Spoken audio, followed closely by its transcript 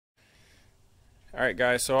Alright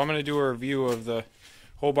guys, so I'm going to do a review of the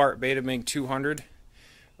Hobart Beta Mig 200.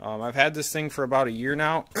 I've had this thing for about a year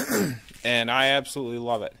now, and I absolutely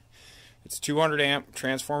love it. It's 200 amp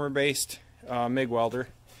transformer based MIG welder.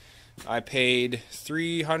 I paid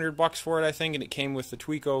 $300 for it, I think, and it came with the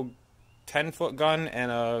Tweco 10-foot gun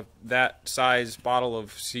and that size bottle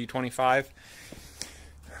of C25.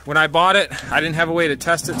 When I bought it, I didn't have a way to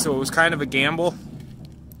test it, so it was kind of a gamble.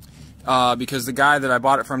 Because the guy that I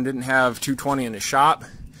bought it from didn't have 220 in his shop,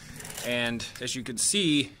 and as you can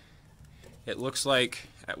see, it looks like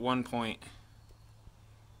at one point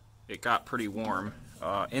it got pretty warm.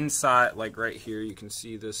 Inside, like right here, you can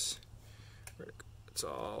see this, it's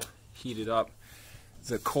all heated up.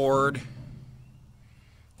 The cord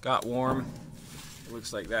got warm. It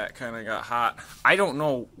looks like that kind of got hot. I don't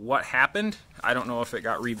know what happened. I don't know if it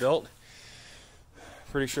got rebuilt.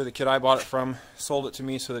 Pretty sure the kid I bought it from sold it to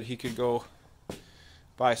me so that he could go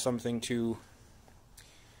buy something to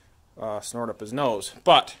snort up his nose.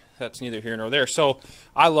 But that's neither here nor there. So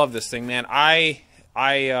I love this thing, man. I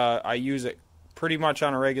use it pretty much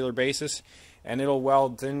on a regular basis, and it'll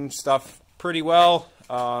weld thin stuff pretty well.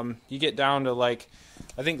 You get down to, like,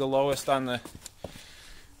 I think the lowest on the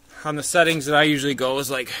settings that I usually go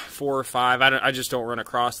is like 4 or 5. I just don't run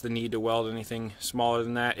across the need to weld anything smaller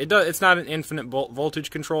than that. It's not an infinite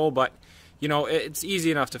voltage control, but you know, it's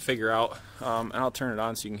easy enough to figure out. And I'll turn it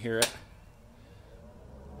on so you can hear it.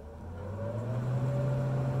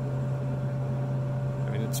 I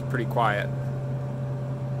mean, it's pretty quiet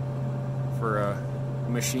for a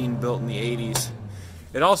machine built in the 80s.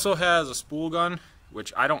 It also has a spool gun,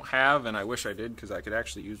 which I don't have, and I wish I did, because I could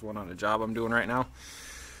actually use one on a job I'm doing right now.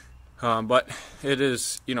 But it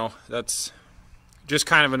is, you know, that's just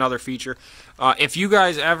kind of another feature. If you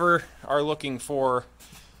guys ever are looking for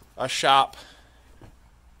a shop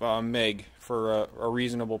MIG for a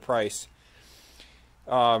reasonable price,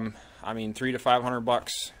 I mean, $300 to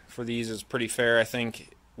 $500 for these is pretty fair, I think,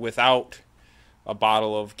 without a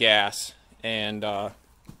bottle of gas. And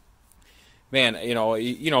man, you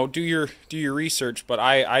know, do your research. But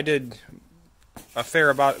I did a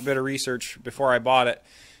fair bit of research before I bought it.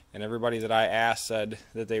 And everybody that I asked said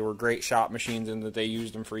that they were great shop machines and that they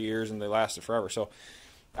used them for years and they lasted forever. So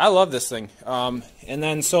I love this thing. And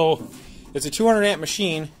then so it's a 200 amp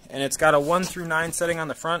machine, and it's got a 1 through 9 setting on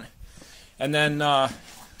the front. And then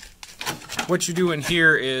what you do in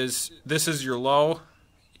here is, this is your low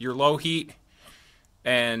heat.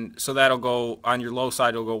 And so that'll go on your low side,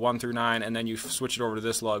 it'll go 1 through 9, and then you switch it over to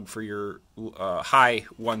this lug for your high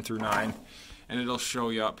 1 through 9. And it'll show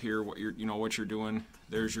you up here what you're doing.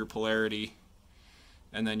 There's your polarity,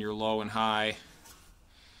 and then your low and high.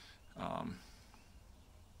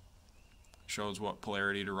 Shows what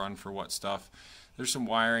polarity to run for what stuff. There's some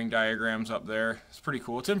wiring diagrams up there. It's pretty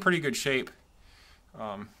cool. It's in pretty good shape.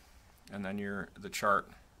 And then the chart.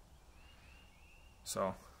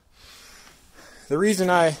 So the reason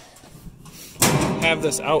I have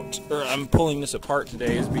this out, or I'm pulling this apart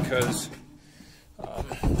today, is because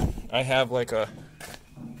I have like a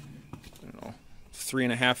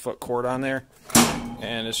 3.5 foot cord on there,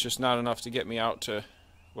 and it's just not enough to get me out to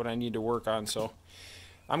what I need to work on. So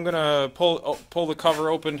I'm gonna pull the cover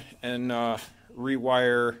open and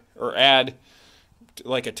rewire, or add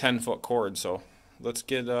like a 10-foot cord. So let's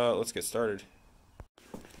get started.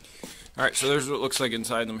 All right, so there's what it looks like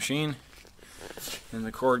inside the machine, and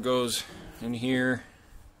the cord goes in here,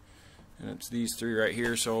 and it's these 3 right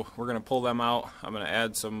here. So we're gonna pull them out. I'm gonna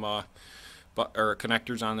add some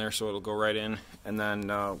connectors on there so it'll go right in, and then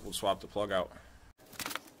we'll swap the plug out.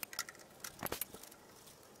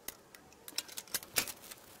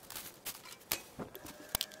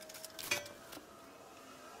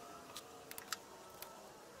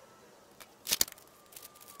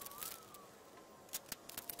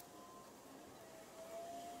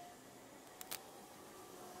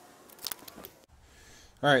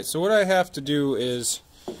 Alright, so what I have to do is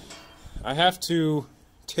I have to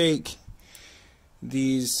take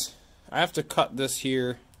these, I have to cut this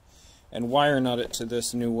here and wire nut it to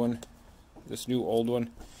this new one, this new old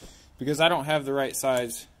one, because I don't have the right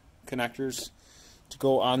size connectors to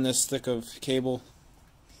go on this thick of cable.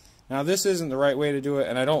 Now this isn't the right way to do it,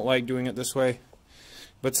 and I don't like doing it this way,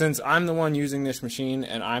 but since I'm the one using this machine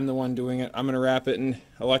and I'm the one doing it, I'm going to wrap it in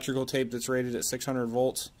electrical tape that's rated at 600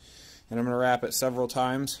 volts, and I'm going to wrap it several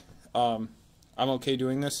times. I'm okay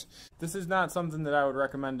doing this. This is not something that I would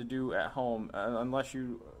recommend to do at home unless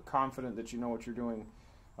you're confident that you know what you're doing.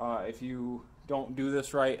 If you don't do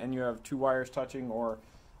this right and you have 2 wires touching, or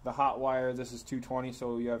the hot wire, this is 220,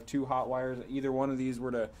 so you have 2 hot wires, either one of these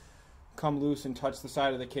were to come loose and touch the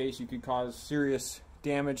side of the case, you could cause serious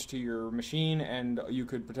damage to your machine, and you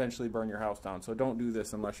could potentially burn your house down. So don't do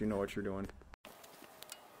this unless you know what you're doing.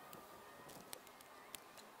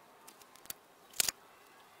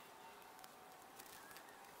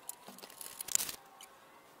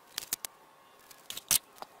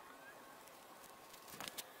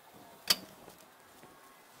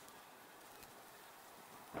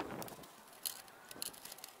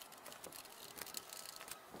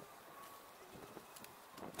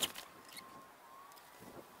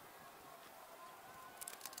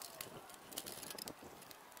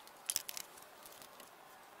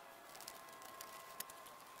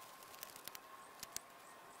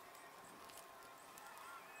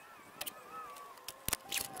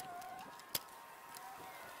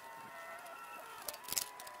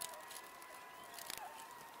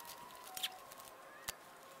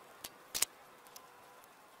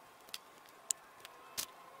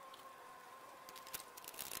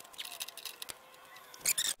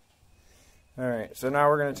 Alright, so now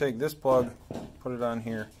we're going to take this plug, put it on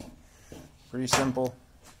here. Pretty simple.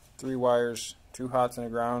 3 wires, 2 hots and a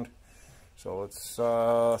ground. So let's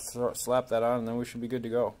slap that on and then we should be good to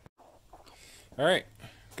go. Alright,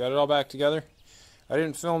 got it all back together. I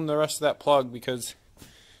didn't film the rest of that plug because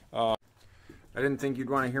I didn't think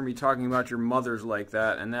you'd want to hear me talking about your mothers like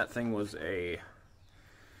that, and that thing was a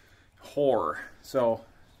whore. So,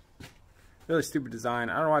 really stupid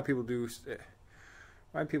design. I don't know why people do...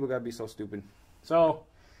 Why people gotta be so stupid? So,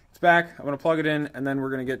 it's back. I'm gonna plug it in, and then we're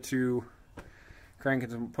gonna get to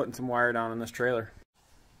putting some wire down on this trailer.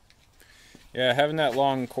 Yeah, having that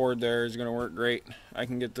long cord there is gonna work great. I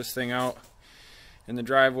can get this thing out in the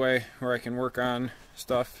driveway where I can work on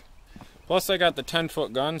stuff. Plus, I got the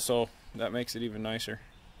 10-foot gun, so that makes it even nicer.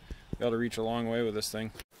 Be able to reach a long way with this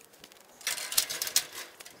thing.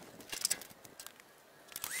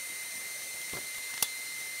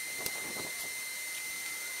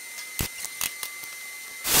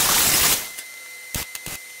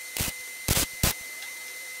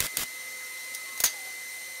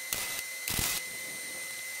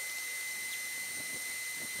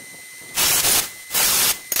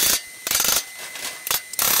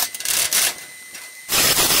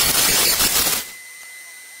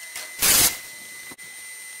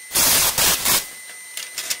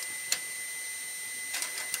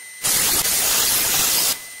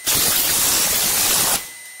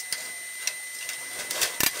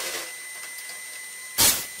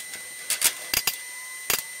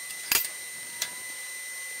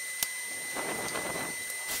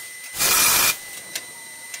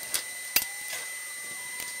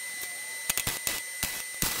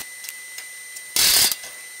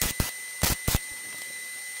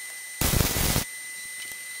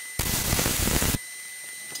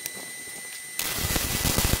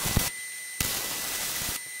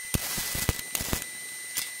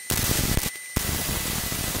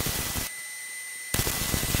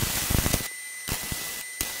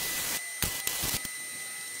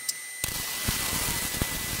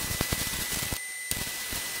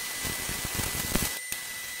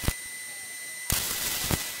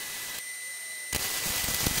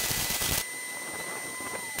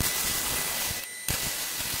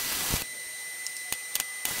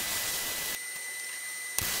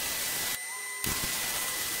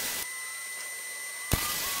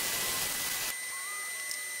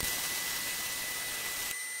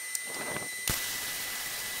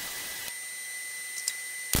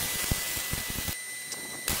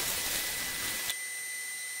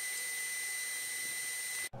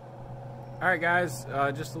 Alright guys,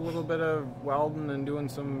 just a little bit of welding and doing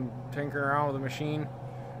some tinkering around with the machine.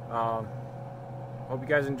 Hope you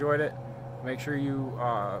guys enjoyed it. Make sure you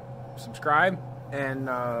subscribe and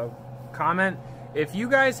comment. If you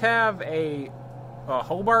guys have a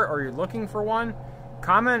Hobart or you're looking for one,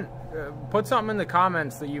 comment, put something in the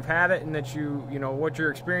comments that you've had it and that you know what your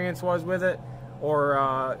experience was with it,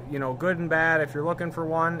 or you know, good and bad. If you're looking for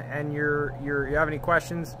one and you have any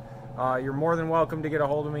questions, you're more than welcome to get a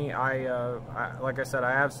hold of me. Like I said,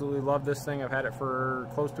 I absolutely love this thing. I've had it for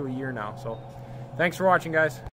close to a year now. So thanks for watching, guys.